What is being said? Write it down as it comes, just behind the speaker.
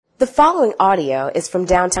The following audio is from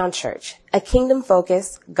Downtown Church, a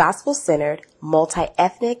kingdom-focused, gospel-centered,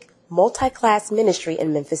 multi-ethnic, multi-class ministry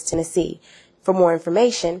in Memphis, Tennessee. For more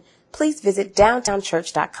information, please visit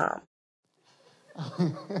downtownchurch.com.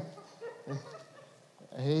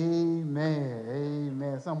 Amen,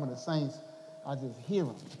 amen. Some of the saints, I just hear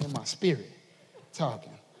them in my spirit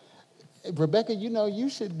talking. Rebecca, you know, you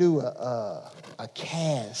should do a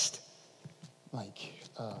cast,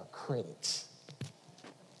 credits.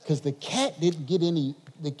 Because the cat didn't get any,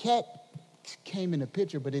 the cat came in the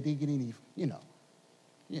picture, but it didn't get any,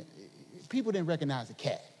 people didn't recognize the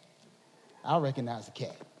cat. I recognize the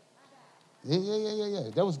cat. Yeah.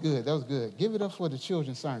 That was good. Give it up for the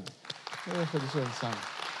children's sermon. Give it up for the children's sermon.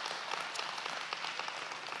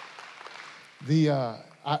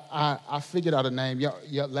 I figured out a name.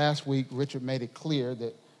 Last week, Richard made it clear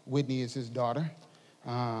that Whitney is his daughter,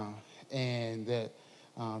 and that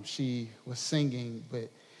she was singing, but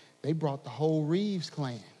they brought the whole Reeves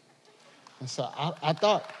clan. And so I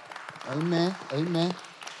thought, amen.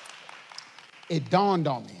 It dawned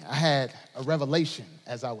on me. I had a revelation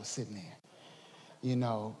as I was sitting there. You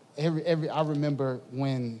know, I remember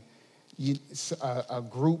when a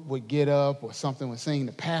group would get up or something would sing,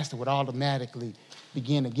 the pastor would automatically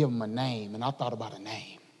begin to give them a name. And I thought about a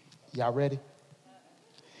name. Y'all ready?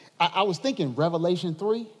 I was thinking Revelation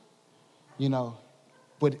 3,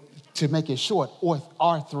 but to make it short, or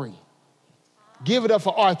R3. Give it up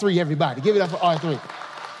for R3, everybody. Give it up for R3.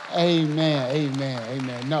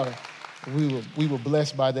 Amen. No, we were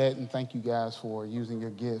blessed by that, and thank you guys for using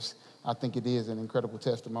your gifts. I think it is an incredible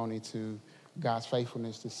testimony to God's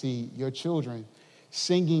faithfulness to see your children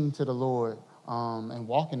singing to the Lord and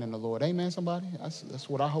walking in the Lord. Amen, somebody? That's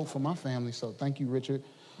what I hope for my family. So thank you, Richard,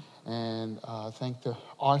 and thank the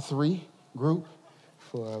R3 group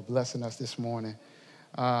for blessing us this morning.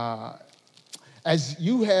 As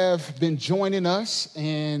you have been joining us,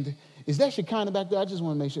 and is that Shekinah back there? I just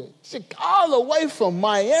want to make sure. All the way from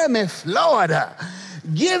Miami, Florida.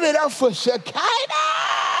 Give it up for Shekinah.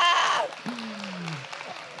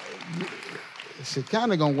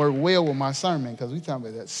 Shekinah going to work well with my sermon because we talking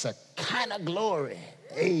about that Shekinah glory.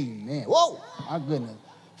 Amen. Whoa, my goodness.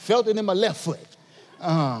 Felt it in my left foot.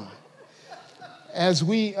 As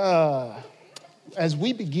we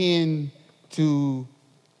begin to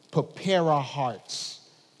prepare our hearts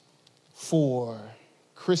for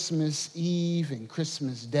Christmas Eve and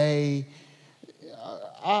Christmas Day,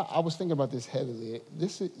 I was thinking about this heavily.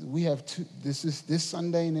 This is this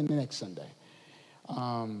Sunday and then the next Sunday.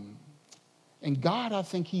 And God, I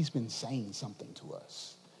think he's been saying something to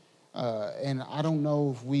us. And I don't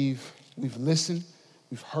know if we've listened,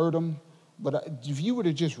 we've heard him, but if you were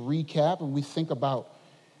to just recap and we think about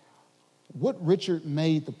what Richard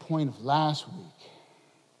made the point of last week,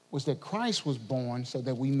 was that Christ was born so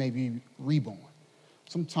that we may be reborn.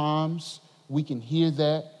 Sometimes we can hear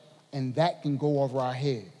that, and that can go over our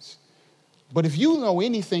heads. But if you know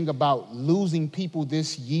anything about losing people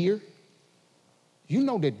this year, you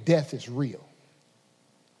know that death is real.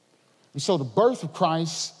 And so the birth of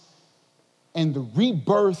Christ and the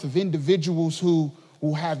rebirth of individuals who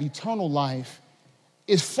will have eternal life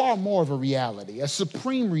is far more of a reality, a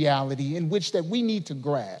supreme reality in which that we need to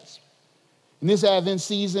grasp. In this Advent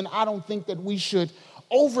season, I don't think that we should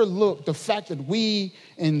overlook the fact that we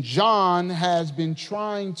and John has been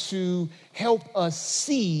trying to help us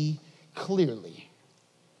see clearly.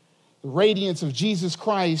 The radiance of Jesus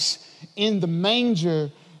Christ in the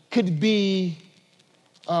manger could be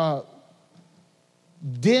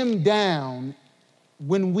dimmed down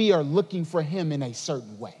when we are looking for him in a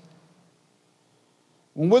certain way.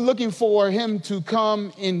 When we're looking for him to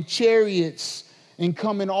come in chariots and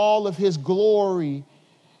come in all of his glory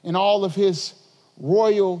and all of his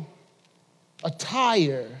royal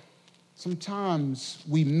attire, sometimes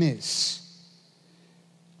we miss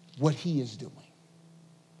what he is doing.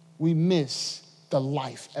 We miss the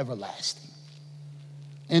life everlasting.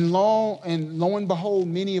 And lo and behold,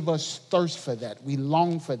 many of us thirst for that. We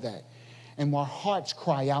long for that. And our hearts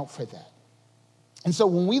cry out for that. And so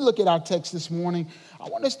when we look at our text this morning, I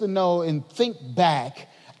want us to know and think back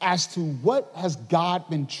as to what has God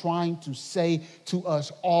been trying to say to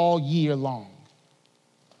us all year long.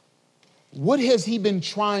 What has he been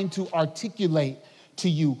trying to articulate to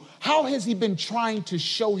you? How has he been trying to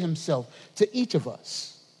show himself to each of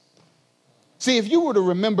us? See, if you were to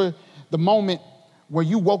remember the moment where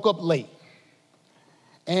you woke up late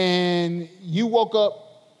and you woke up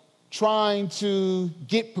trying to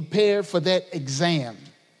get prepared for that exam,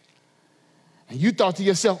 and you thought to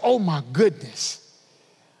yourself, oh my goodness,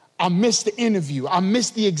 I missed the interview. I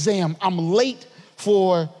missed the exam. I'm late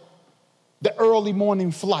for the early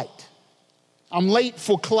morning flight. I'm late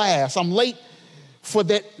for class. I'm late for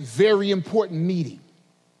that very important meeting.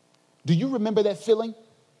 Do you remember that feeling?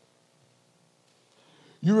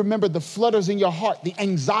 You remember the flutters in your heart, the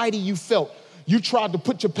anxiety you felt. You tried to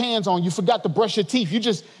put your pants on. You forgot to brush your teeth.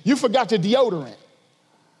 You forgot your deodorant.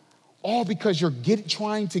 All because you're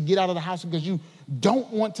trying to get out of the house because you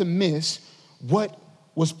don't want to miss what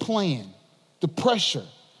was planned. The pressure,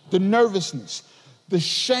 the nervousness, the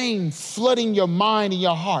shame flooding your mind and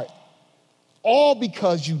your heart. All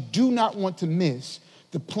because you do not want to miss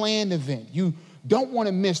the planned event. You don't want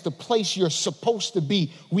to miss the place you're supposed to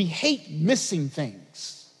be. We hate missing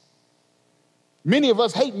things. Many of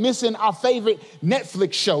us hate missing our favorite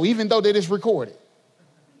Netflix show, even though that is recorded.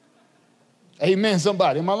 Amen,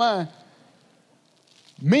 somebody. Am I lying?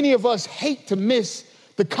 Many of us hate to miss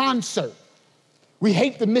the concert. We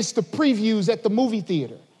hate to miss the previews at the movie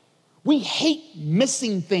theater. We hate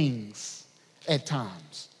missing things at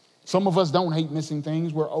times. Some of us don't hate missing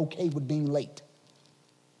things. We're okay with being late.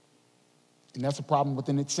 And that's a problem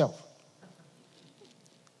within itself.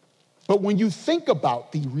 But when you think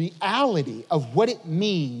about the reality of what it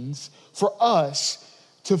means for us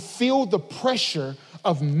to feel the pressure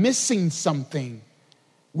of missing something,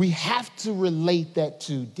 we have to relate that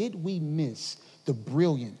to, did we miss the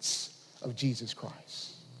brilliance of Jesus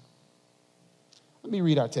Christ? Let me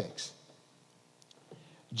read our text.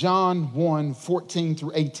 John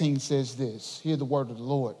 1:14-18 says this. Hear the word of the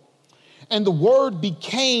Lord. And the word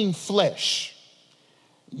became flesh.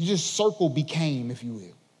 You just circle became, if you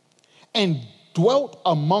will. And dwelt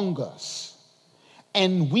among us.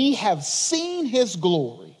 And we have seen his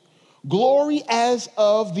glory. Glory as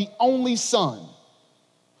of the only Son.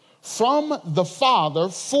 From the Father,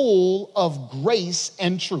 full of grace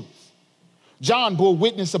and truth. John bore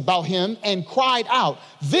witness about him and cried out,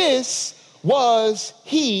 this was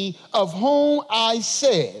he of whom I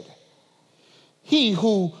said, he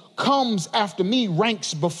who comes after me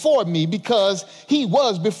ranks before me because he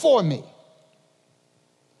was before me.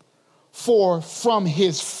 For from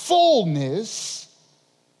his fullness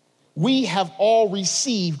we have all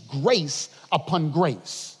received grace upon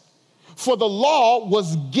grace. For the law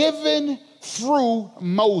was given through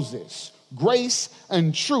Moses. Grace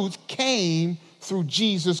and truth came through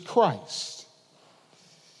Jesus Christ.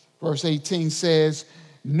 Verse 18 says,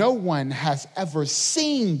 no one has ever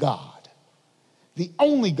seen God, the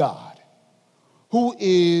only God, who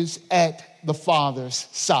is at the Father's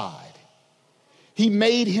side. He has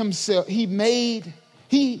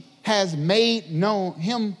made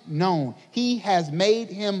him known. He has made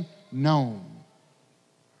him known.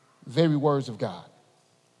 Very words of God.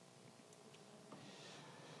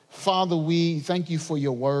 Father, we thank you for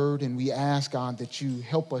your word, and we ask, God, that you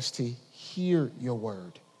help us to hear your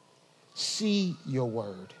word, see your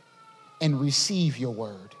word, and receive your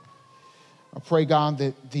word. I pray, God,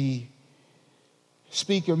 that the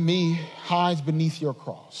speaker, me, hides beneath your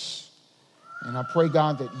cross. And I pray,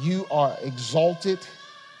 God, that you are exalted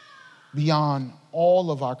beyond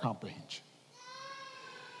all of our comprehension.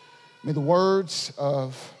 May the words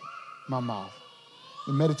of my mouth,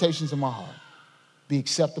 the meditations of my heart, be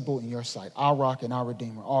acceptable in your sight, our rock and our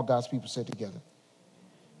redeemer. All God's people said together,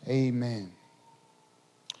 amen.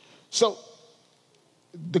 So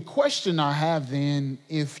the question I have then,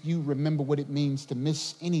 if you remember what it means to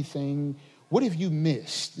miss anything, what have you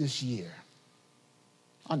missed this year?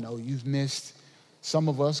 I know you've missed some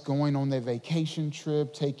of us going on their vacation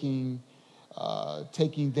trip, taking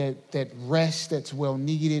that rest that's well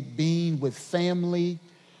needed, being with family.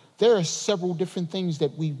 There are several different things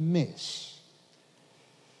that we've missed.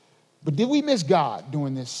 But did we miss God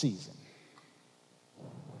during this season?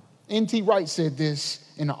 N.T. Wright said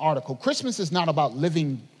this in an article. Christmas is not about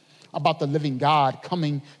the living God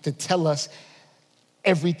coming to tell us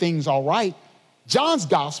everything's all right. John's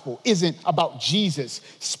gospel isn't about Jesus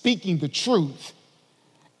speaking the truth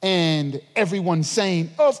and everyone saying,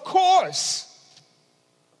 of course.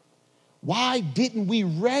 Why didn't we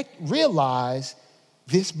realize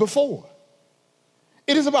this before?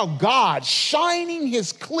 It is about God shining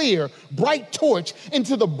his clear, bright torch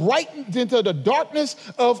into the darkness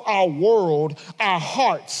of our world, our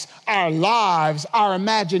hearts, our lives, our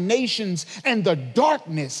imaginations, and the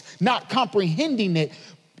darkness, not comprehending it.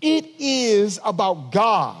 It is about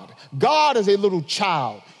God. God as a little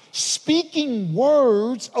child, speaking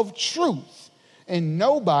words of truth, and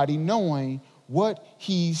nobody knowing what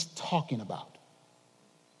he's talking about.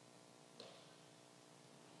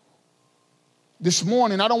 This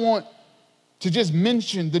morning, I don't want to just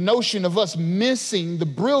mention the notion of us missing the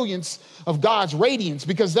brilliance of God's radiance,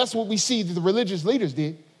 because that's what we see that the religious leaders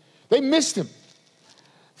did. They missed him.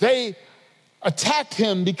 They attacked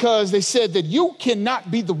him because they said that you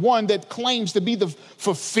cannot be the one that claims to be the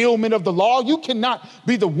fulfillment of the law. You cannot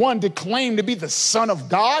be the one to claim to be the Son of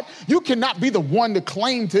God. You cannot be the one to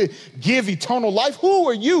claim to give eternal life. Who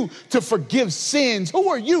are you to forgive sins? Who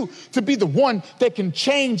are you to be the one that can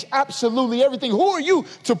change absolutely everything? Who are you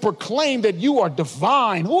to proclaim that you are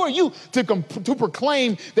divine? Who are you to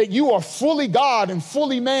proclaim that you are fully God and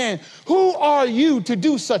fully man? Who are you to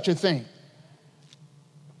do such a thing?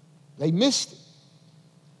 They missed it,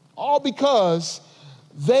 all because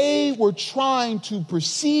they were trying to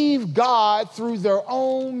perceive God through their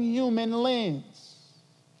own human lens.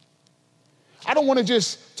 I don't want to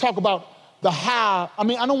just talk about the how. I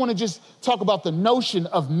don't want to just talk about the notion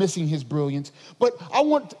of missing his brilliance, but I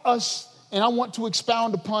want to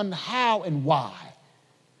expound upon how and why.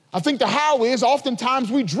 I think the how is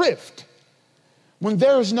oftentimes we drift when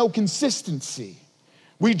there is no consistency.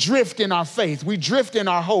 We drift in our faith. We drift in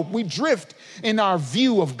our hope. We drift in our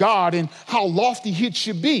view of God and how lofty it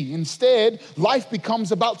should be. Instead, life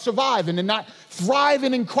becomes about surviving and not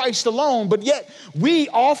thriving in Christ alone. But yet, we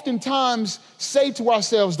oftentimes say to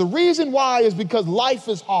ourselves, the reason why is because life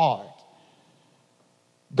is hard.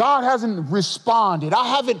 God hasn't responded. I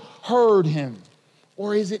haven't heard him.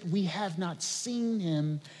 Or is it we have not seen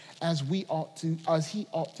him as he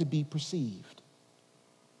ought to be perceived?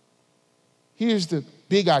 Here's the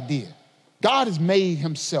big idea. God has made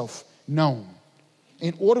himself known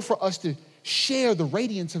in order for us to share the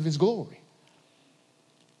radiance of his glory.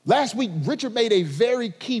 Last week, Richard made a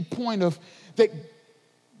very key point of that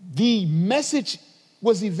the message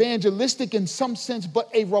was evangelistic in some sense, but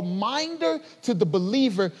a reminder to the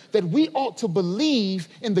believer that we ought to believe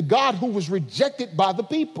in the God who was rejected by the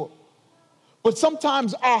people. But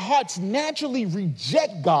sometimes our hearts naturally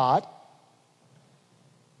reject God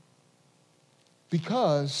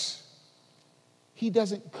because he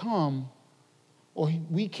doesn't come, or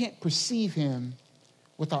we can't perceive him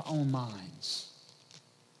with our own minds.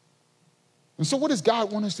 And so what does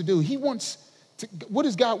God want us to do? What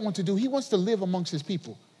does God want to do? He wants to live amongst his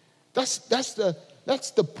people. That's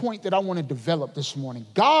the point that I want to develop this morning.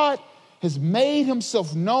 God has made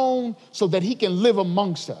himself known so that he can live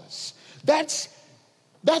amongst us. That's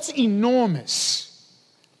enormous.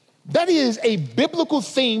 That is a biblical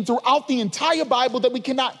theme throughout the entire Bible that we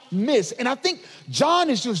cannot miss. And I think John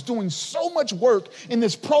is just doing so much work in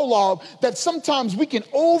this prologue that sometimes we can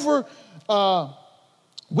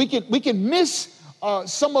miss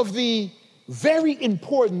some of the very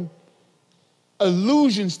important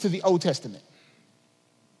allusions to the Old Testament.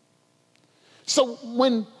 So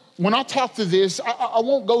when I talk to this, I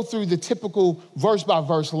won't go through the typical verse by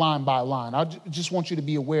verse, line by line. I just want you to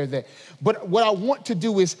be aware of that. But what I want to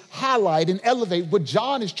do is highlight and elevate what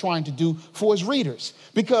John is trying to do for his readers.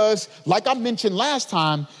 Because like I mentioned last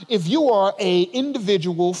time, if you are an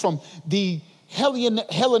individual from the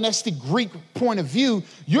Hellenistic Greek point of view,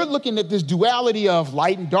 you're looking at this duality of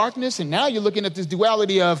light and darkness, and now you're looking at this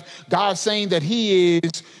duality of God saying that he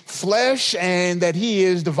is flesh and that he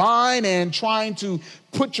is divine, and trying to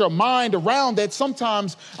put your mind around that.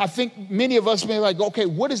 Sometimes I think many of us may be like, okay,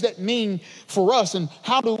 what does that mean for us, and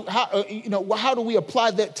how do we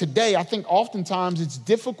apply that today? I think oftentimes it's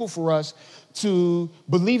difficult for us to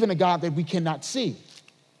believe in a God that we cannot see.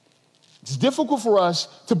 It's difficult for us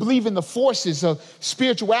to believe in the forces of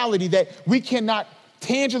spirituality that we cannot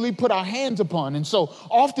tangibly put our hands upon. And so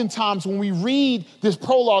oftentimes when we read this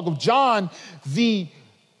prologue of John, the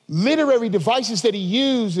literary devices that he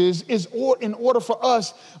uses is in order for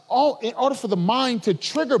the mind to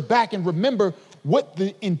trigger back and remember what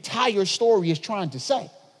the entire story is trying to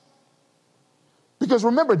say. Because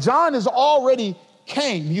remember, John has already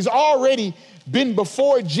came. He's already been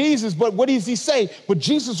before Jesus, but what does he say? But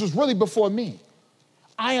Jesus was really before me.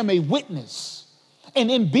 I am a witness. And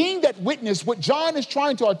in being that witness, what John is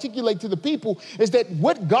trying to articulate to the people is that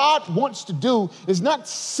what God wants to do is not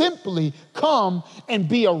simply come and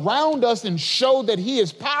be around us and show that he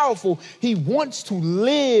is powerful. He wants to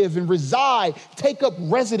live and reside, take up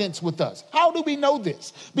residence with us. How do we know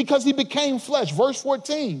this? Because he became flesh. Verse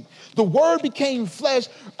 14, the word became flesh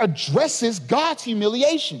addresses God's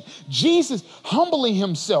humiliation. Jesus humbling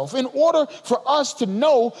himself in order for us to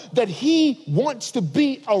know that he wants to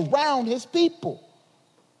be around his people.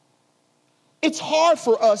 It's hard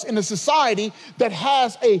for us in a society that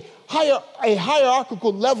has a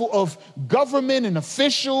hierarchical level of government and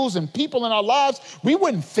officials and people in our lives. We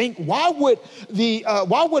wouldn't think, why would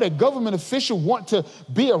a government official want to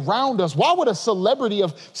be around us? Why would a celebrity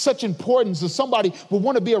of such importance as somebody would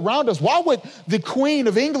want to be around us? Why would the Queen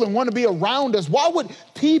of England want to be around us? Why would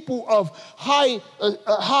people of high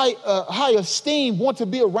esteem want to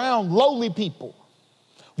be around lowly people?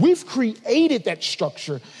 We've created that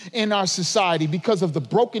structure in our society because of the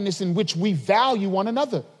brokenness in which we value one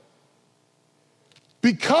another.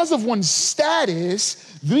 Because of one's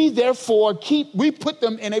status, we therefore put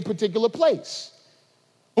them in a particular place.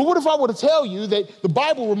 But what if I were to tell you that the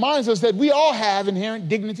Bible reminds us that we all have inherent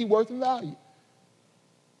dignity, worth, and value?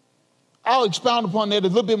 I'll expound upon that a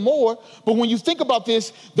little bit more, but when you think about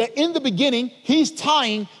this, that in the beginning, he's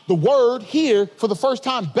tying the word here for the first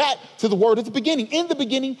time back to the word at the beginning. In the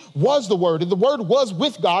beginning was the word, and the word was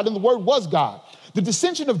with God, and the word was God. The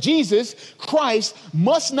descension of Jesus Christ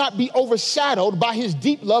must not be overshadowed by his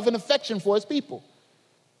deep love and affection for his people.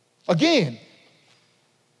 Again,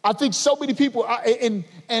 I think so many people, I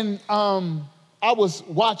was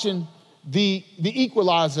watching the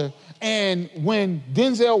Equalizer, and when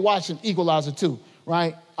Denzel Washington, Equalizer 2,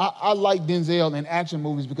 right? I like Denzel in action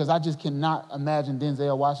movies because I just cannot imagine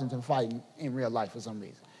Denzel Washington fighting in real life for some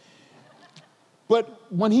reason.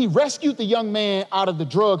 But when he rescued the young man out of the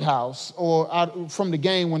drug house or out from the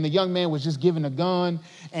game, when the young man was just given a gun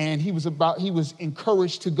and he was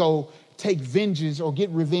encouraged to go take vengeance or get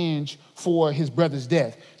revenge for his brother's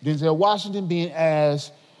death. Denzel Washington, being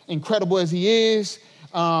as incredible as he is,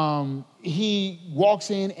 he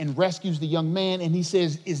walks in and rescues the young man, and he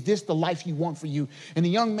says, "Is this the life you want for you?" And the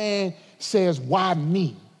young man says, "Why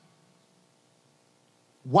me?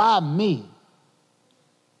 Why me?"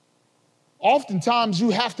 Oftentimes you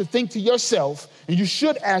have to think to yourself, and you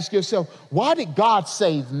should ask yourself, why did God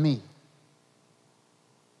save me?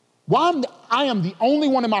 Why I am the only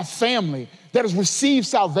one in my family that has received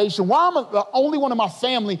salvation? Why am I the only one in my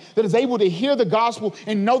family that is able to hear the gospel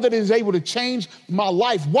and know that it is able to change my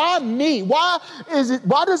life? Why me? Why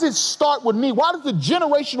does it start with me? Why does the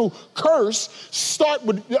generational curse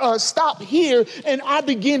stop here and I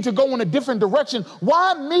begin to go in a different direction?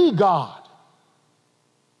 Why me, God?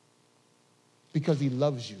 Because he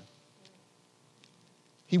loves you.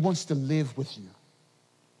 He wants to live with you.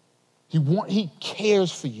 He cares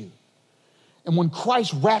for you. And when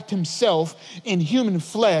Christ wrapped himself in human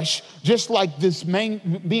flesh, just like this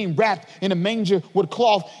being wrapped in a manger with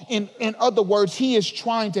cloth, in other words, he is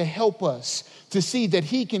trying to help us to see that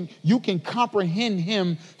you can comprehend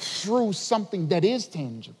him through something that is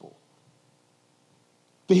tangible.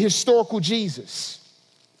 The historical Jesus.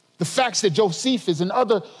 The facts that Josephus and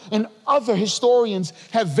other historians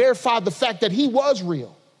have verified the fact that he was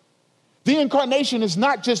real. The incarnation is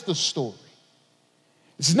not just a story.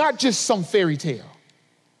 It's not just some fairy tale,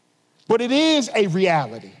 but it is a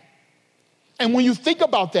reality. And when you think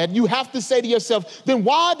about that, you have to say to yourself, then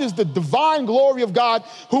why does the divine glory of God,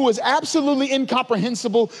 who is absolutely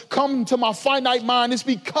incomprehensible, come to my finite mind? It's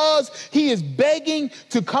because he is begging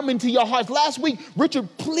to come into your heart. Last week,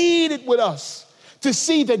 Richard pleaded with us to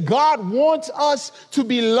see that God wants us to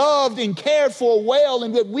be loved and cared for well,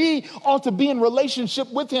 and that we ought to be in relationship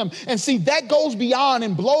with him. And see, that goes beyond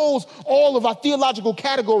and blows all of our theological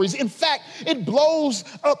categories. In fact, it blows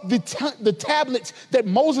up the tablets that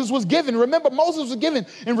Moses was given. Remember, Moses was given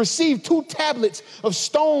and received 2 tablets of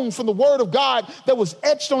stone from the word of God that was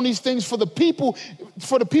etched on these things for the people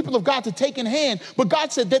of God to take in hand. But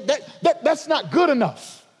God said that's not good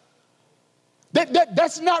enough.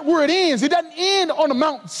 That's not where it ends. It doesn't end on the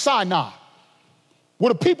Mount Sinai,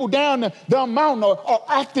 where the people down the mountain are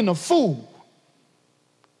acting a fool.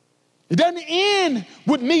 It doesn't end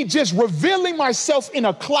with me just revealing myself in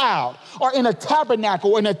a cloud or in a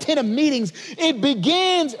tabernacle or in a tent of meetings. It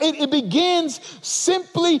begins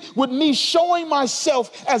simply with me showing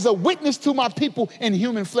myself as a witness to my people in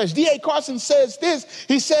human flesh. D.A. Carson says this.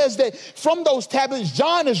 He says that from those tablets,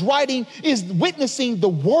 John is witnessing the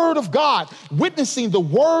word of God, witnessing the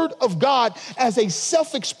word of God as a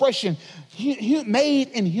self-expression made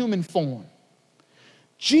in human form.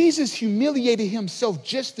 Jesus humiliated himself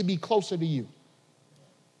just to be closer to you.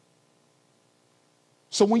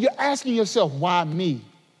 So when you're asking yourself, why me?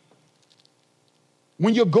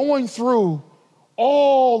 When you're going through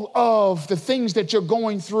all of the things that you're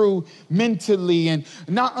going through mentally and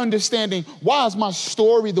not understanding, why is my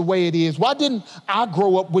story the way it is? Why didn't I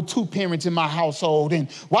grow up with two parents in my household?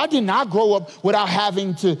 And why didn't I grow up without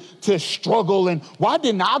having to struggle? And why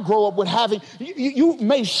didn't I grow up with having, you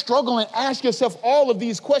may struggle and ask yourself all of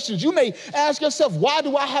these questions. You may ask yourself, why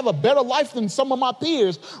do I have a better life than some of my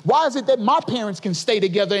peers? Why is it that my parents can stay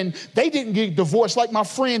together and they didn't get divorced like my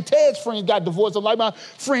friend Ted's friend got divorced, or like my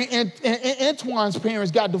friend Antoine's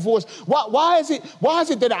parents got divorced? Why is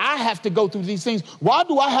it that I have to go through these things? Why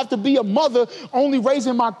do I have to be a mother only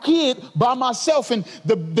raising my kid by myself, and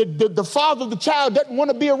the father of the child doesn't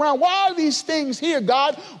want to be around? Why are these things here,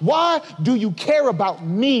 God? Why do you care about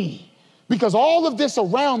me? Because all of this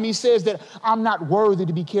around me says that I'm not worthy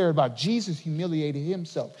to be cared about. Jesus humiliated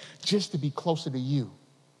himself just to be closer to you.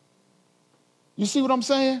 You see what I'm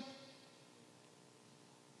saying?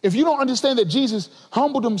 If you don't understand that Jesus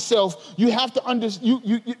humbled himself, you have to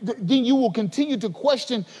understand, then you will continue to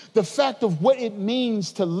question the fact of what it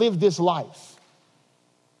means to live this life.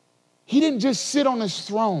 He didn't just sit on his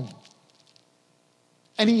throne,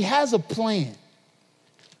 and he has a plan.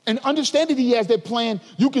 And understanding he has that plan,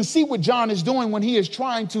 you can see what John is doing when he is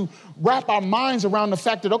trying to wrap our minds around the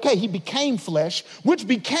fact that, okay, he became flesh, which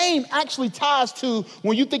became actually ties to,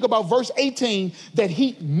 when you think about verse 18, that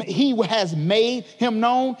he has made him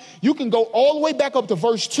known. You can go all the way back up to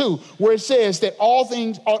verse 2, where it says that all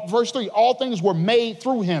things, verse 3, all things were made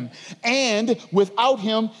through him, and without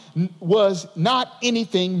him was not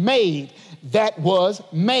anything made that was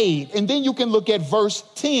made. And then you can look at verse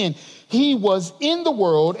 10. He was in the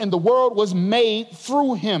world, and the world was made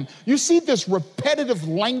through him. You see this repetitive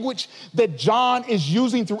language that John is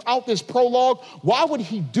using throughout this prologue? Why would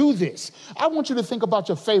he do this? I want you to think about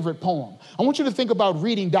your favorite poem. I want you to think about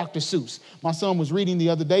reading Dr. Seuss. My son was reading the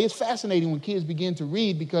other day. It's fascinating when kids begin to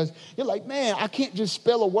read, because you're like, man, I can't just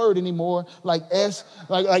spell a word anymore like S,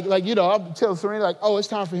 like you know, I'll tell Serena, like, oh, it's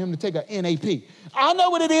time for him to take a NAP. I know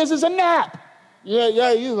what it is. It's a nap.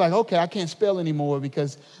 Yeah, he was like, okay, I can't spell anymore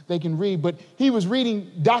because they can read. But he was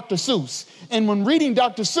reading Dr. Seuss. And when reading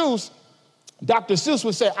Dr. Seuss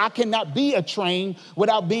would say, I cannot be a train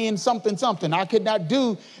without being something. I could not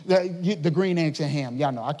do the green eggs and ham.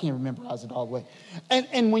 Y'all know, I can't memorize it all the way.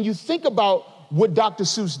 And when you think about what Dr.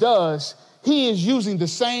 Seuss does, he is using the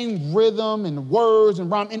same rhythm and words and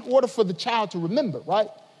rhyme in order for the child to remember, right?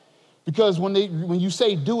 Because when you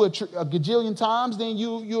say do a gajillion times, then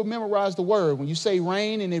you'll memorize the word. When you say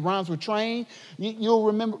rain and it rhymes with train,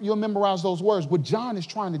 you'll memorize those words. What John is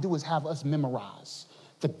trying to do is have us memorize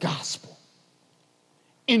the gospel,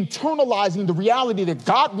 internalizing the reality that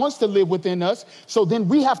God wants to live within us. So then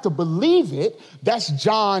we have to believe it. That's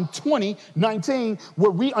John 20:19,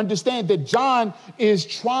 where we understand that John is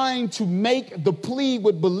trying to make the plea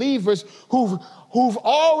with believers who've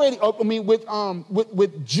already,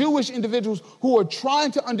 with Jewish individuals who are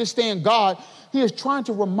trying to understand God. He is trying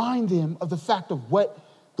to remind them of the fact of what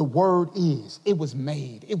the word is. It was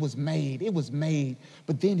made,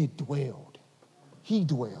 but then it dwelled. He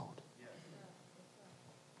dwelled.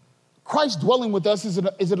 Christ dwelling with us is an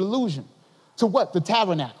illusion to what? The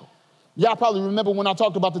tabernacle. Y'all probably remember when I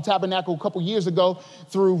talked about the tabernacle a couple years ago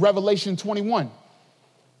through Revelation 21.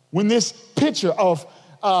 When this picture of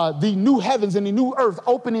the new heavens and the new earth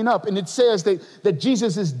opening up, and it says that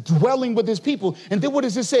Jesus is dwelling with his people. And then what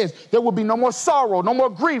does it say? There will be no more sorrow, no more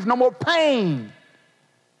grief, no more pain.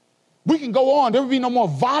 We can go on. There will be no more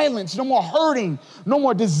violence, no more hurting, no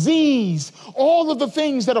more disease. All of the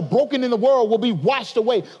things that are broken in the world will be washed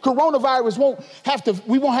away. Coronavirus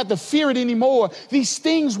we won't have to fear it anymore. These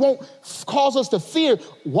things won't cause us to fear.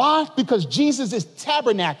 Why? Because Jesus is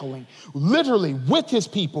tabernacling, literally with his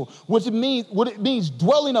people, what it means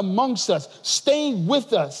dwelling amongst us, staying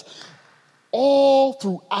with us all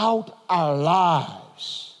throughout our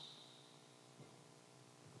lives.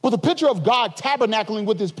 But the picture of God tabernacling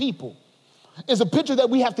with his people is a picture that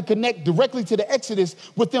we have to connect directly to the Exodus,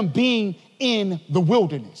 with them being in the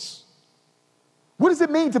wilderness. What does it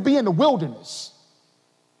mean to be in the wilderness?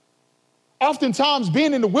 Oftentimes,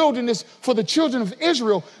 being in the wilderness for the children of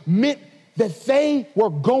Israel meant that they were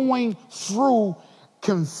going through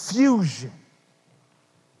confusion.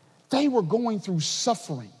 They were going through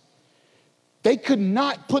suffering. They could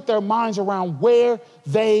not put their minds around where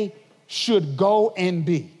they should go and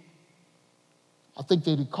be. I think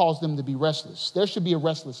that it caused them to be restless. There should be a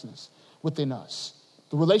restlessness within us.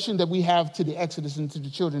 The relation that we have to the Exodus and to the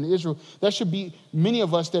children of Israel, there should be many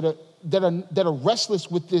of us that are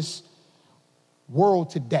restless with this world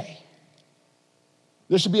today.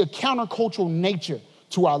 There should be a countercultural nature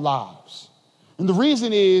to our lives. And the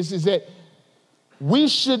reason is that we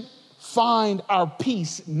should find our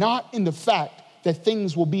peace not in the fact that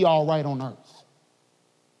things will be all right on earth.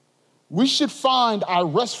 We should find our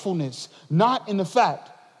restfulness not in the fact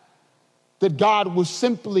that God will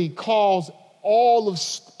simply cause all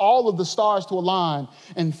of the stars to align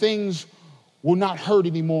and things will not hurt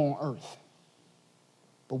anymore on earth.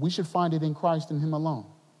 But we should find it in Christ and him alone.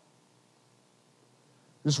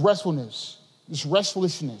 This restfulness, this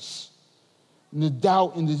restlessness, and the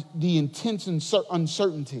doubt and the intense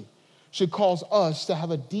uncertainty should cause us to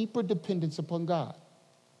have a deeper dependence upon God.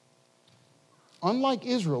 Unlike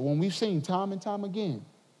Israel, when we've seen time and time again,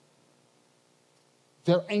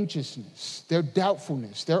 their anxiousness, their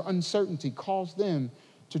doubtfulness, their uncertainty caused them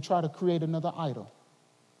to try to create another idol,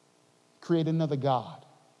 create another God,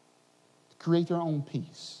 to create their own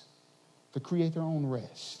peace, to create their own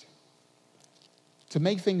rest, to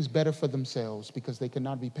make things better for themselves because they could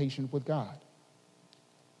not be patient with God.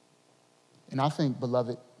 And I think,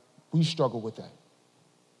 beloved, we struggle with that.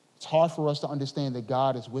 It's hard for us to understand that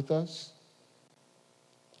God is with us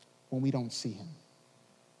when we don't see him.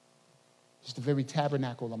 He's the very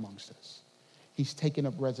tabernacle amongst us. He's taken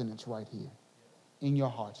up residence right here in your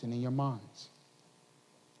hearts and in your minds.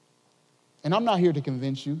 And I'm not here to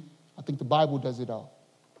convince you. I think the Bible does it all.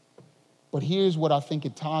 But here's what I think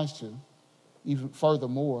it ties to, even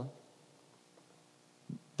furthermore,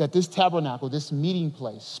 that this tabernacle, this meeting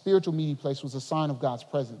place, spiritual meeting place, was a sign of God's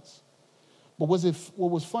presence. But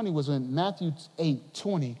what was funny was in Matthew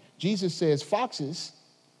 8:20, Jesus says, foxes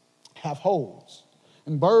have holes,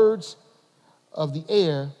 and birds of the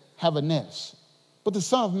air have a nest, but the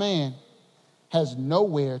Son of Man has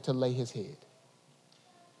nowhere to lay his head.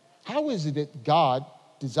 How is it that God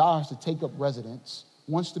desires to take up residence,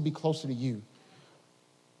 wants to be closer to you,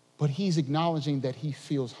 but he's acknowledging that he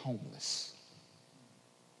feels homeless?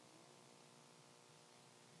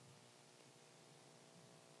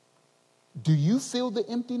 Do you feel the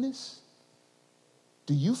emptiness?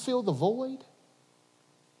 Do you feel the void?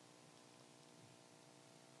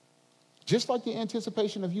 Just like the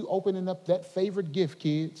anticipation of you opening up that favorite gift,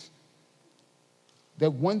 kids, that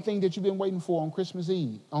one thing that you've been waiting for on Christmas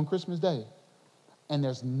Eve, on Christmas Day, and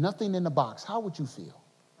there's nothing in the box, how would you feel?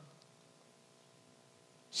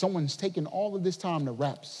 Someone's taken all of this time to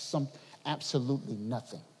wrap absolutely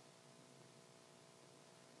nothing.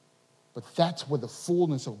 But that's where the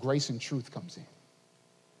fullness of grace and truth comes in.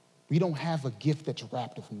 We don't have a gift that's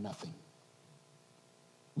wrapped of nothing.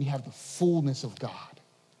 We have the fullness of God.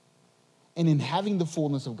 And in having the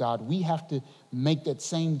fullness of God, we have to make that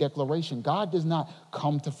same declaration. God does not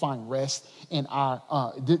come to find rest in our,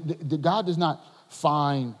 God does not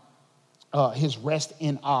find his rest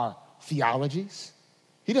in our theologies.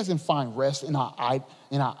 He doesn't find rest in our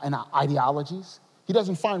ideologies. He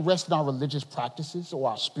doesn't find rest in our religious practices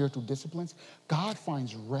or our spiritual disciplines. God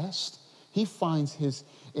finds rest. He finds his,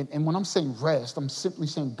 and when I'm saying rest, I'm simply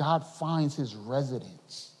saying God finds his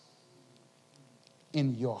residence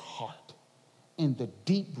in your heart, in the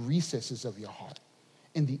deep recesses of your heart,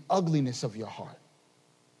 in the ugliness of your heart.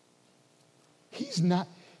 He's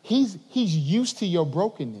used to your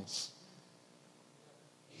brokenness.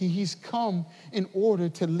 He's come in order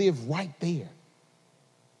to live right there.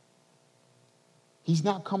 He's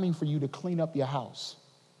not coming for you to clean up your house.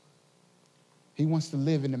 He wants to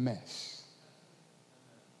live in the mess.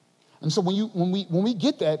 And so when we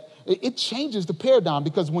get that, it changes the paradigm,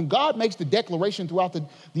 because when God makes the declaration throughout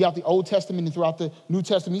the Old Testament and throughout the New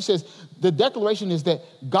Testament, he says the declaration is that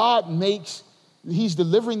he's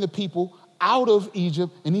delivering the people out of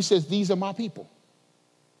Egypt, and he says, these are my people.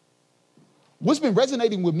 What's been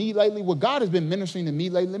resonating with me lately, what God has been ministering to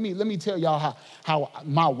me lately, let me tell y'all how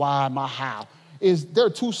my why, my how, is there are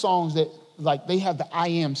two songs that, like, they have the I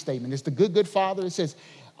am statement. It's the good Father. It says,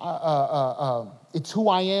 it's who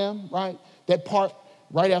I am, right? That part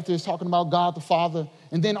right after it's talking about God the Father.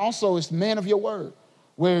 And then also it's man of your word,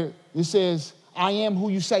 where it says, I am who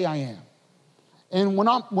you say I am. And when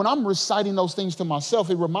I'm reciting those things to myself,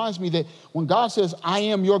 it reminds me that when God says, I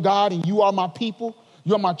am your God and you are my people,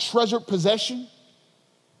 you are my treasured possession,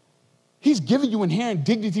 he's giving you inherent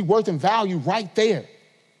dignity, worth, and value right there.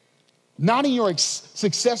 Not in your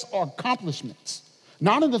success or accomplishments,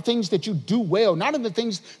 not in the things that you do well, not in the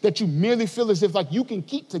things that you merely feel as if like you can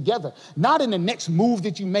keep together, not in the next move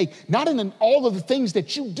that you make, not in all of the things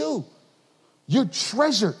that you do. You're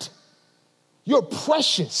treasured. You're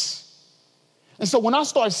precious. And so when I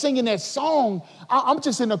start singing that song, I'm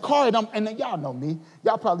just in the car, and y'all know me.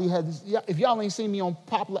 Y'all probably had this. If y'all ain't seen me on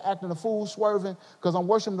Popular acting a fool, swerving because I'm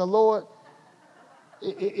worshiping the Lord,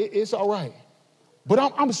 it's all right. But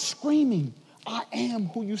I'm screaming, I am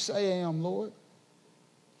who you say I am, Lord.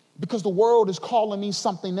 because the world is calling me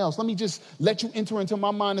something else. Let me just let you enter into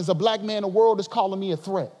my mind. As a black man, the world is calling me a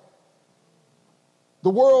threat. The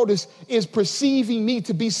world is perceiving me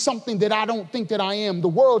to be something that I don't think that I am. The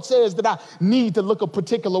world says that I need to look a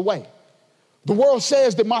particular way. The world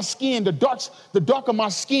says that my skin, the darker my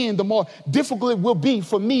skin, the more difficult it will be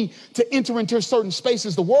for me to enter into certain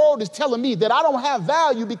spaces. The world is telling me that I don't have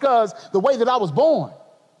value because the way that I was born.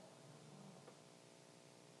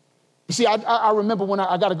 You see, I remember when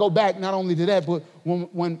I got to go back, not only to that, but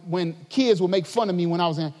when kids would make fun of me when I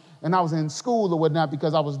was in school or whatnot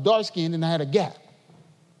because I was dark-skinned and I had a gap.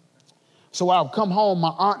 So I would come home,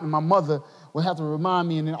 my aunt and my mother would have to remind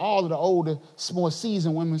me, and then all of the older, more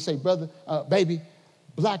seasoned women would say, brother, baby,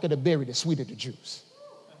 blacker the berry, the sweeter the juice.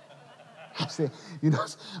 I said,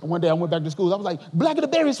 one day I went back to school, I was like, blacker the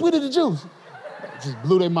berry, sweeter the juice. It just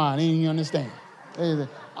blew their mind, they didn't even understand.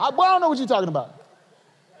 I don't know what you're talking about.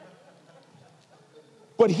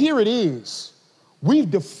 But here it is. We've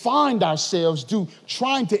defined ourselves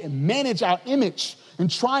trying to manage our image and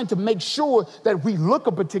trying to make sure that we look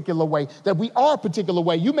a particular way, that we are a particular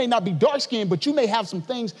way. You may not be dark-skinned, but you may have some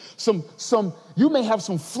things, you may have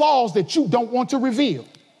some flaws that you don't want to reveal.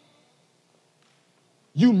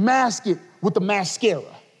 You mask it with the mascara.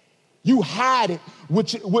 You hide it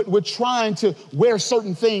with trying to wear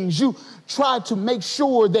certain things. You try to make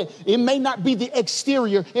sure that it may not be the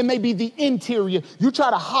exterior, it may be the interior. You try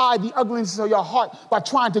to hide the ugliness of your heart by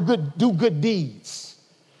trying to do good deeds.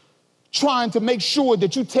 Trying to make sure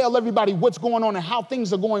that you tell everybody what's going on and how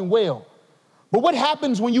things are going well. But what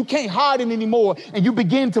happens when you can't hide it anymore and you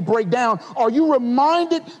begin to break down? Are you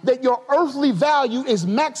reminded that your earthly value is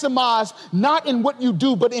maximized not in what you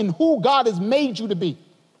do, but in who God has made you to be?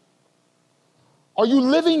 Are you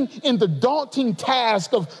living in the daunting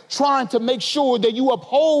task of trying to make sure that you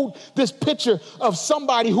uphold this picture of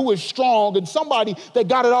somebody who is strong and somebody that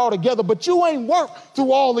got it all together, but you ain't worked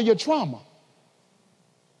through all of your trauma?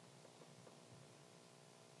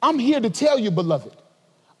 I'm here to tell you, beloved,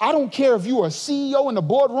 I don't care if you're a CEO in the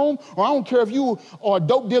boardroom or I don't care if you are a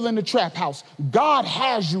dope dealer in the trap house. God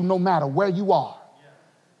has you no matter where you are.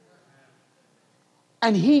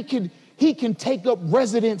 And he can take up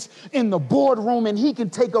residence in the boardroom and he can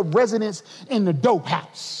take up residence in the dope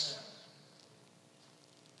house.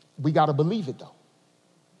 We got to believe it, though.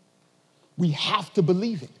 We have to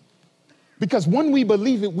believe it. Because when we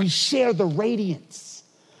believe it, we share the radiance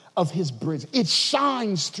of his bridge. It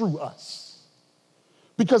shines through us.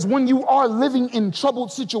 Because when you are living in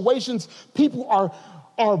troubled situations, people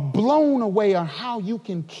are blown away on how you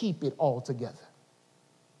can keep it all together.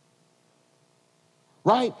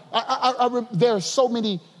 Right? There are so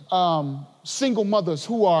many single mothers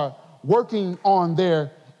who are working on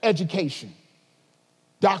their education,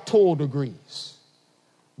 doctoral degrees,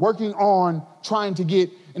 working on trying to get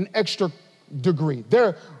an extra degree. There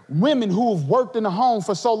are women who have worked in the home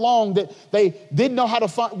for so long that they didn't know how to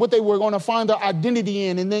find what they were going to find their identity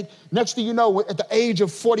in. And then next thing you know, at the age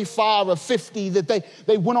of 45 or 50, that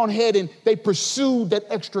they went on ahead and they pursued that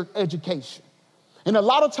extra education. And a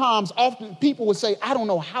lot of times, often people would say, I don't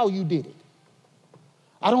know how you did it.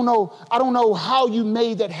 I don't know how you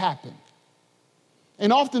made that happen.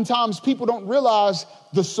 And oftentimes people don't realize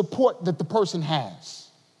the support that the person has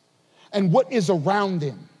and what is around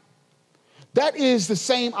them. That is the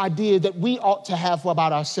same idea that we ought to have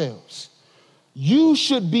about ourselves. You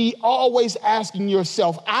should be always asking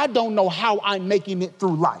yourself, I don't know how I'm making it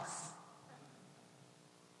through life.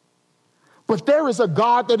 But there is a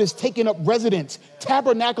God that is taking up residence,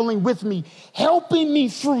 tabernacling with me, helping me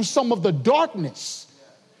through some of the darkness,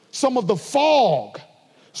 some of the fog,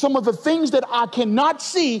 some of the things that I cannot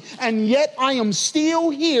see, and yet I am still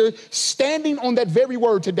here standing on that very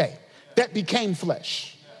word today that became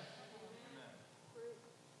flesh.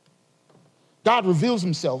 God reveals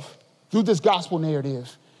himself through this gospel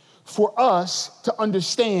narrative for us to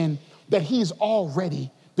understand that he's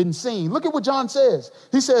already been seen. Look at what John says.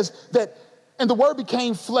 He says that, and the word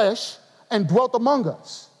became flesh and dwelt among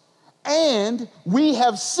us, and we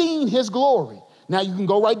have seen his glory. Now you can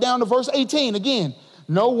go right down to verse 18 again.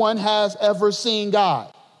 No one has ever seen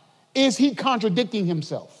God. Is he contradicting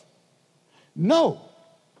himself? No.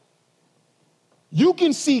 You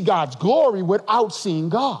can see God's glory without seeing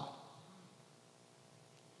God.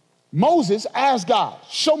 Moses asked God,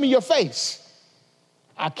 show me your face.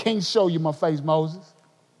 I can't show you my face, Moses.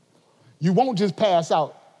 You won't just pass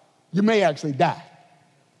out. You may actually die.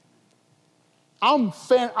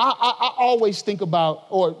 I always think about,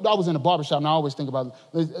 or I was in a barbershop and I always think about,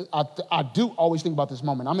 I do always think about this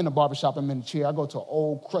moment. I'm in a barbershop, I'm in a chair. I go to an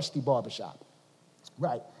old crusty barbershop,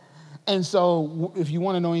 right? And so if you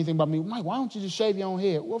want to know anything about me, Mike, why don't you just shave your own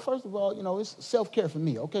head? Well, first of all, it's self-care for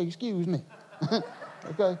me, okay? Excuse me,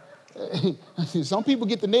 okay? Some people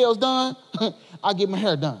get the nails done. I get my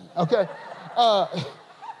hair done, okay?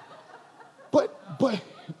 But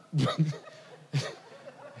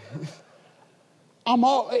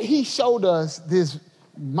he showed us this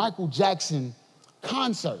Michael Jackson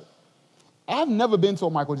concert. I've never been to a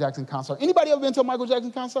Michael Jackson concert. Anybody ever been to a Michael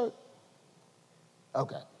Jackson concert?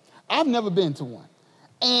 Okay. I've never been to one.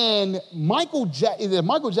 And the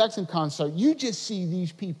Michael Jackson concert, you just see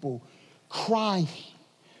these people crying,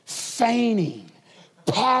 fainting,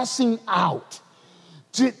 passing out,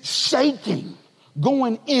 just shaking,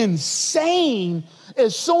 going insane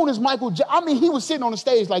as soon as he was sitting on the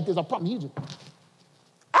stage like this. I promise, he just,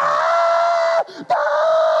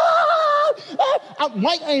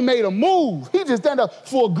 Mike ain't made a move. He just stand up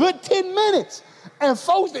for a good 10 minutes. And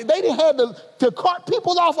folks, they didn't have to cut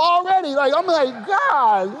people off already. Like, I'm like,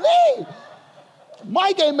 golly.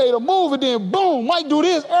 Mike ain't made a move, and then boom, Mike do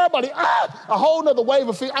this. Everybody, a whole nother wave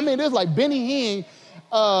of fear. I mean, it's like Benny Hinn,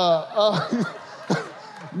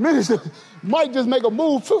 minister. Mike just make a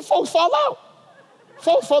move, folks fall out.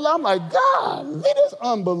 Folks fall out. I'm like, God, this is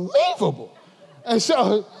unbelievable. And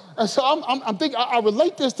so I'm thinking, I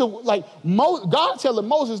relate this to like God telling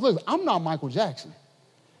Moses, look, I'm not Michael Jackson.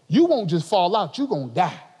 You won't just fall out, you're going to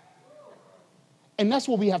die. And that's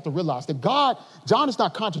what we have to realize, that John is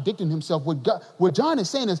not contradicting himself. What John is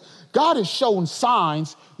saying is God has shown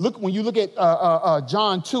signs. Look, when you look at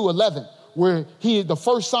John 2:11, where the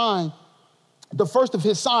first of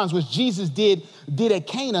his signs, which Jesus did at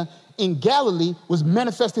Cana in Galilee, was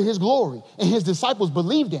manifested his glory. And his disciples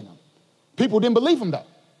believed in him. People didn't believe him though.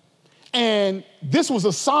 And this was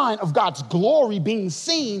a sign of God's glory being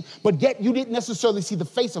seen, but yet you didn't necessarily see the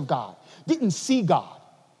face of God, didn't see God.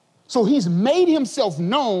 So he's made himself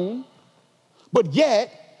known, but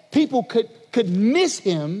yet people could miss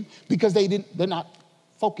him because they're not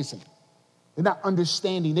focusing. They're not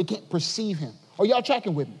understanding. They can't perceive him. Are y'all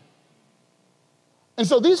tracking with me? And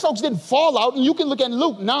so these folks didn't fall out. And you can look at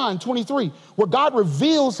Luke 9:23, where God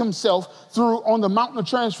reveals himself on the mountain of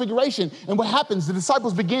transfiguration. And what happens? The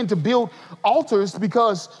disciples begin to build altars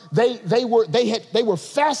because they were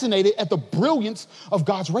fascinated at the brilliance of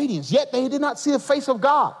God's radiance. Yet they did not see the face of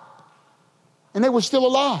God. And they were still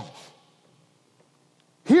alive.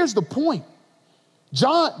 Here's the point.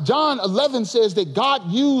 John 11 says that God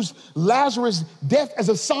used Lazarus' death as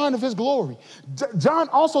a sign of his glory. John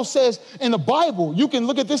also says in the Bible, you can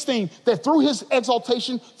look at this thing, that through his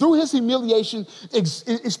exaltation, through his humiliation,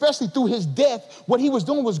 especially through his death, what he was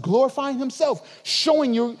doing was glorifying himself,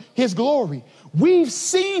 showing you his glory. We've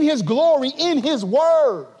seen his glory in his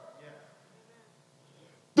word.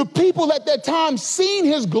 The people at that time seen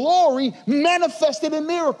his glory manifested in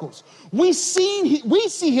miracles. We see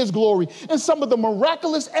his glory in some of the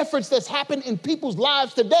miraculous efforts that's happened in people's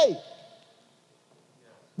lives today.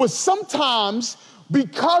 But sometimes,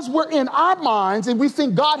 because we're in our minds and we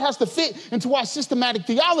think God has to fit into our systematic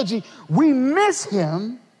theology, we miss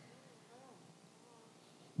him.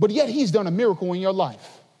 But yet he's done a miracle in your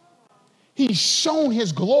life. He's shown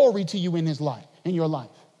his glory to you in your life.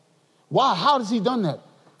 Why? How has he done that?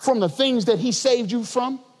 From the things that he saved you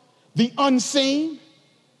from, the unseen.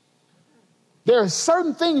 There are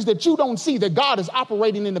certain things that you don't see that God is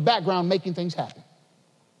operating in the background, making things happen.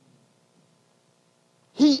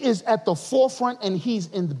 He is at the forefront and he's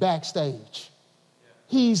in the backstage.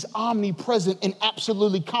 He's omnipresent and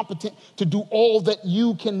absolutely competent to do all that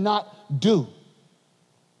you cannot do.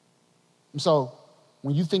 And so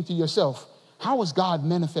when you think to yourself, how has God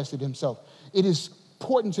manifested himself? It is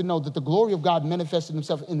important to know that the glory of God manifested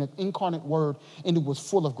himself in the incarnate word, and it was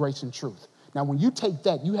full of grace and truth. Now, when you take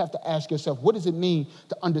that, you have to ask yourself, what does it mean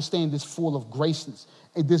to understand this full of grace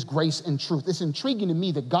and this grace and truth? It's intriguing to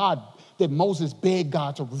me that Moses begged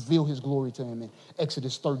God to reveal his glory to him in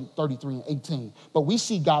Exodus 33 and 18. But we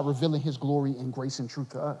see God revealing his glory and grace and truth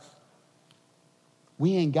to us.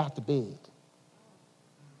 We ain't got to beg.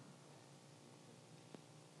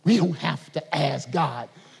 We don't have to ask God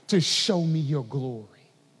to show me your glory,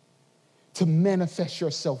 to manifest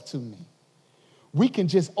yourself to me. We can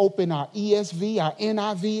just open our ESV, our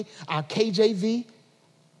NIV, our KJV.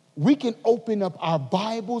 We can open up our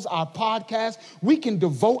Bibles, our podcasts. We can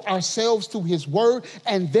devote ourselves to his word,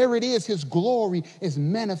 and there it is. His glory is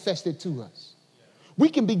manifested to us. We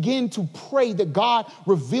can begin to pray that God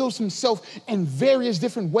reveals himself in various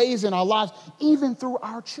different ways in our lives, even through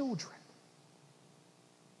our children.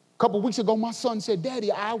 A couple of weeks ago, my son said,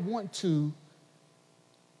 Daddy, I want to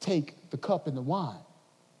take the cup and the wine.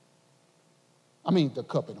 I mean, the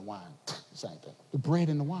cup and the wine, same thing. The bread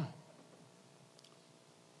and the wine.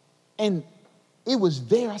 And it was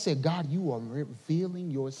there I said, God, you are revealing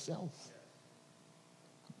yourself.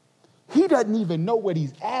 He doesn't even know what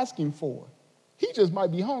he's asking for. He just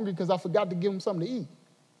might be hungry because I forgot to give him something to eat.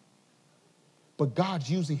 But God's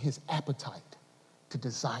using his appetite to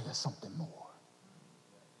desire something more.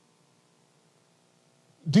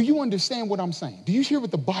 Do you understand what I'm saying? Do you hear what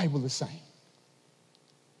the Bible is saying?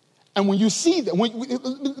 And when you see that,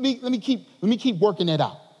 let me keep working it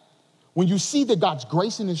out. When you see that God's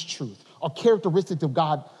grace and his truth are characteristics of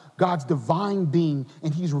God's divine being,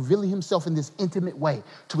 and he's revealing himself in this intimate way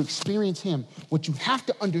to experience him, what you have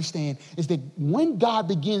to understand is that when God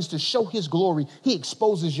begins to show his glory, he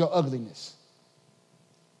exposes your ugliness.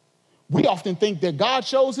 We often think that God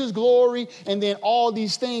shows his glory and then all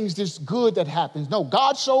these things, this good that happens. No,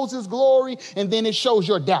 God shows his glory and then it shows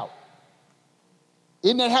your doubt.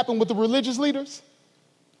 Isn't that happen with the religious leaders?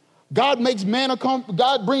 God makes manna come,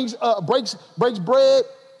 God breaks bread,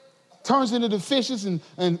 turns into the fishes and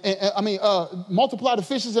multiply the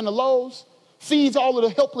fishes and the loaves, feeds all of the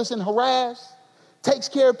helpless and harassed, takes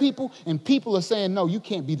care of people, and people are saying, no, you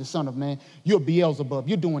can't be the Son of Man. You're Beelzebub.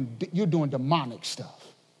 You're doing demonic stuff.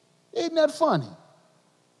 Isn't that funny?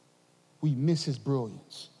 We miss his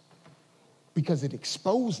brilliance because it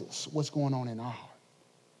exposes what's going on in our heart,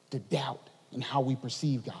 the doubt and how we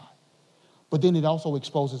perceive God. But then it also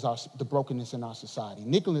exposes the brokenness in our society.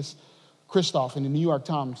 Nicholas Kristof in the New York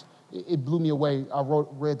Times, it blew me away. I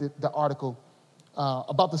read the article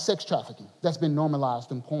about the sex trafficking that's been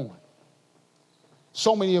normalized in porn.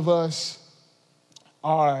 So many of us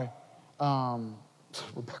are,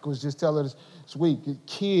 Rebecca was just telling us this week,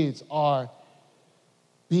 kids are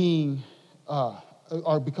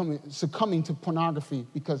succumbing to pornography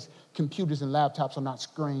because computers and laptops are not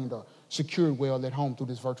screened or secured well at home through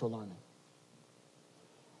this virtual learning.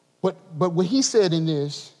 But what he said in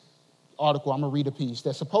this article, I'm going to read a piece,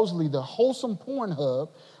 that supposedly the wholesome Pornhub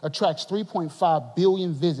attracts 3.5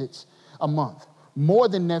 billion visits a month. More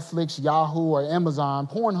than Netflix, Yahoo, or Amazon.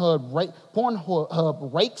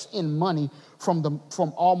 Pornhub rakes in money from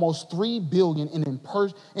almost 3 billion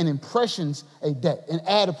in impressions a day, in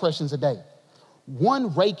ad impressions a day.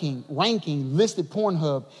 One ranking listed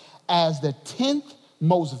Pornhub as the 10th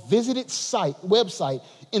most visited website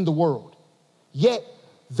in the world. Yet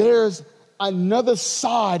there's another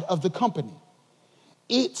side of the company.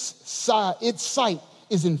 Its site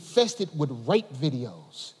is infested with rape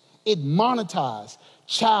videos. It monetizes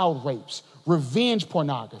child rapes, revenge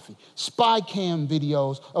pornography, spy cam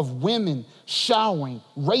videos of women showering,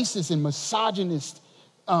 racist and misogynist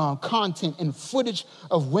content, and footage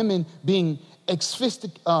of women being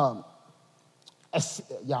y'all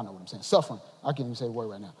know what I'm saying, suffering. I can't even say the word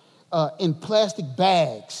right now. In plastic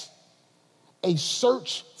bags. A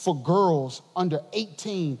search for girls under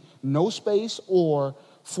 18, no space, or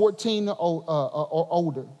 14 or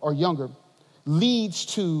older or younger,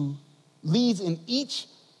 leads in each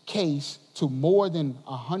case to more than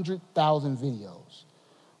 100,000 videos.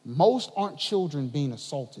 Most aren't children being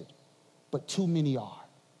assaulted, but too many are.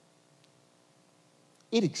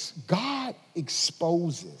 God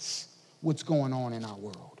exposes what's going on in our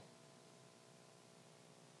world.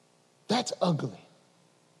 That's ugly.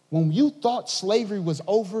 When you thought slavery was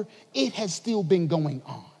over, it has still been going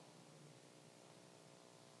on.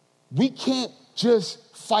 We can't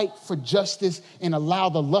just fight for justice and allow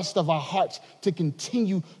the lust of our hearts to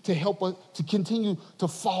continue to help us, to continue to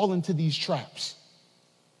fall into these traps.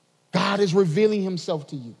 God is revealing himself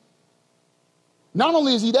to you. Not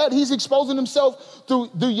only is he that, he's exposing himself through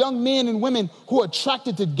young men and women who are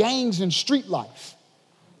attracted to gangs and street life.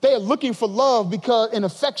 They are looking for love and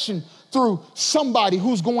affection through somebody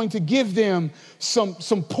who's going to give them some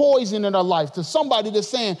poison in their life, to somebody that's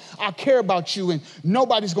saying, I care about you and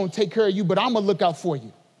nobody's going to take care of you, but I'm going to look out for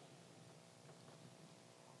you.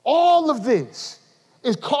 All of this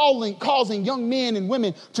is causing young men and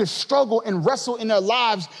women to struggle and wrestle in their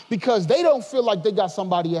lives because they don't feel like they got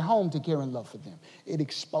somebody at home to care and love for them. It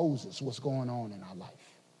exposes what's going on in our life,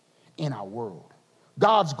 in our world.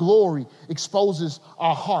 God's glory exposes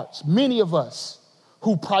our hearts. Many of us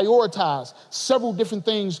who prioritize several different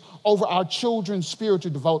things over our children's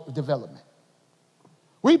spiritual development.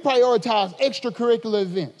 We prioritize extracurricular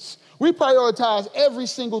events. We prioritize every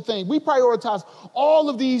single thing. We prioritize all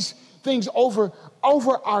of these things over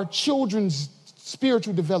our children's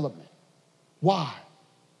spiritual development. Why?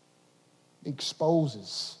 It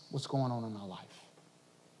exposes what's going on in our life.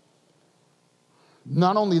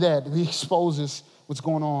 Not only that, it exposes what's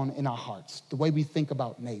going on in our hearts, the way we think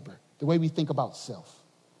about neighbor, the way we think about self,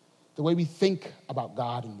 the way we think about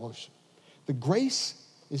God and worship. The grace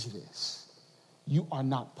is this: you are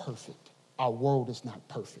not perfect. Our world is not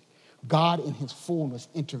perfect. God in his fullness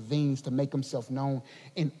intervenes to make himself known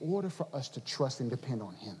in order for us to trust and depend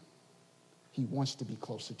on him. He wants to be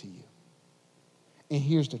closer to you. And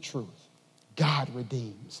here's the truth. God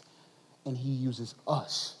redeems, and he uses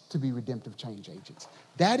us to be redemptive change agents.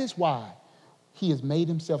 That is why he has made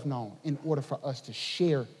himself known in order for us to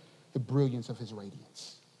share the brilliance of his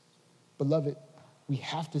radiance. Beloved, we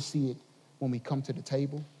have to see it when we come to the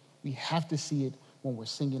table. We have to see it when we're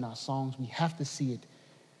singing our songs. We have to see it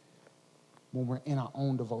when we're in our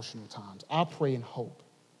own devotional times. I pray and hope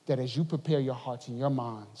that as you prepare your hearts and your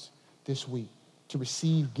minds this week to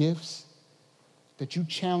receive gifts, that you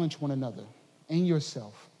challenge one another and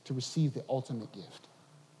yourself to receive the ultimate gift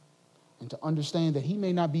and to understand that he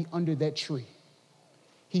may not be under that tree.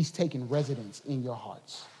 He's taken residence in your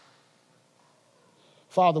hearts.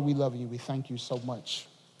 Father, we love you. We thank you so much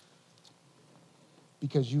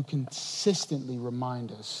because you consistently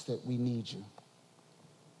remind us that we need you.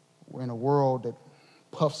 We're in a world that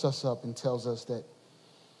puffs us up and tells us that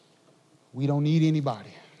we don't need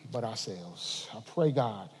anybody but ourselves. I pray,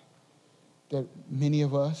 God, that many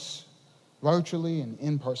of us, virtually and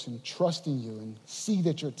in person, trust in you and see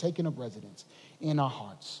that you're taking up residence in our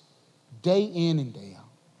hearts, day in and day out.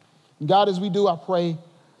 And God, as we do, I pray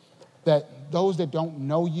that those that don't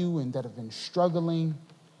know you and that have been struggling,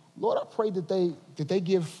 Lord, I pray that they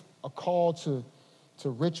give a call to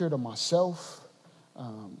Richard or myself,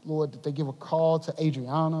 Lord, that they give a call to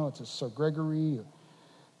Adriana or to Sir Gregory or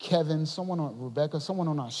Kevin, Rebecca, someone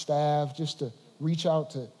on our staff, just to reach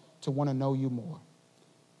out to want to know you more.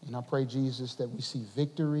 And I pray, Jesus, that we see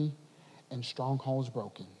victory and strongholds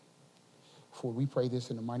broken. For we pray this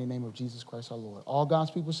in the mighty name of Jesus Christ our Lord. All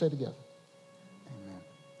God's people say together.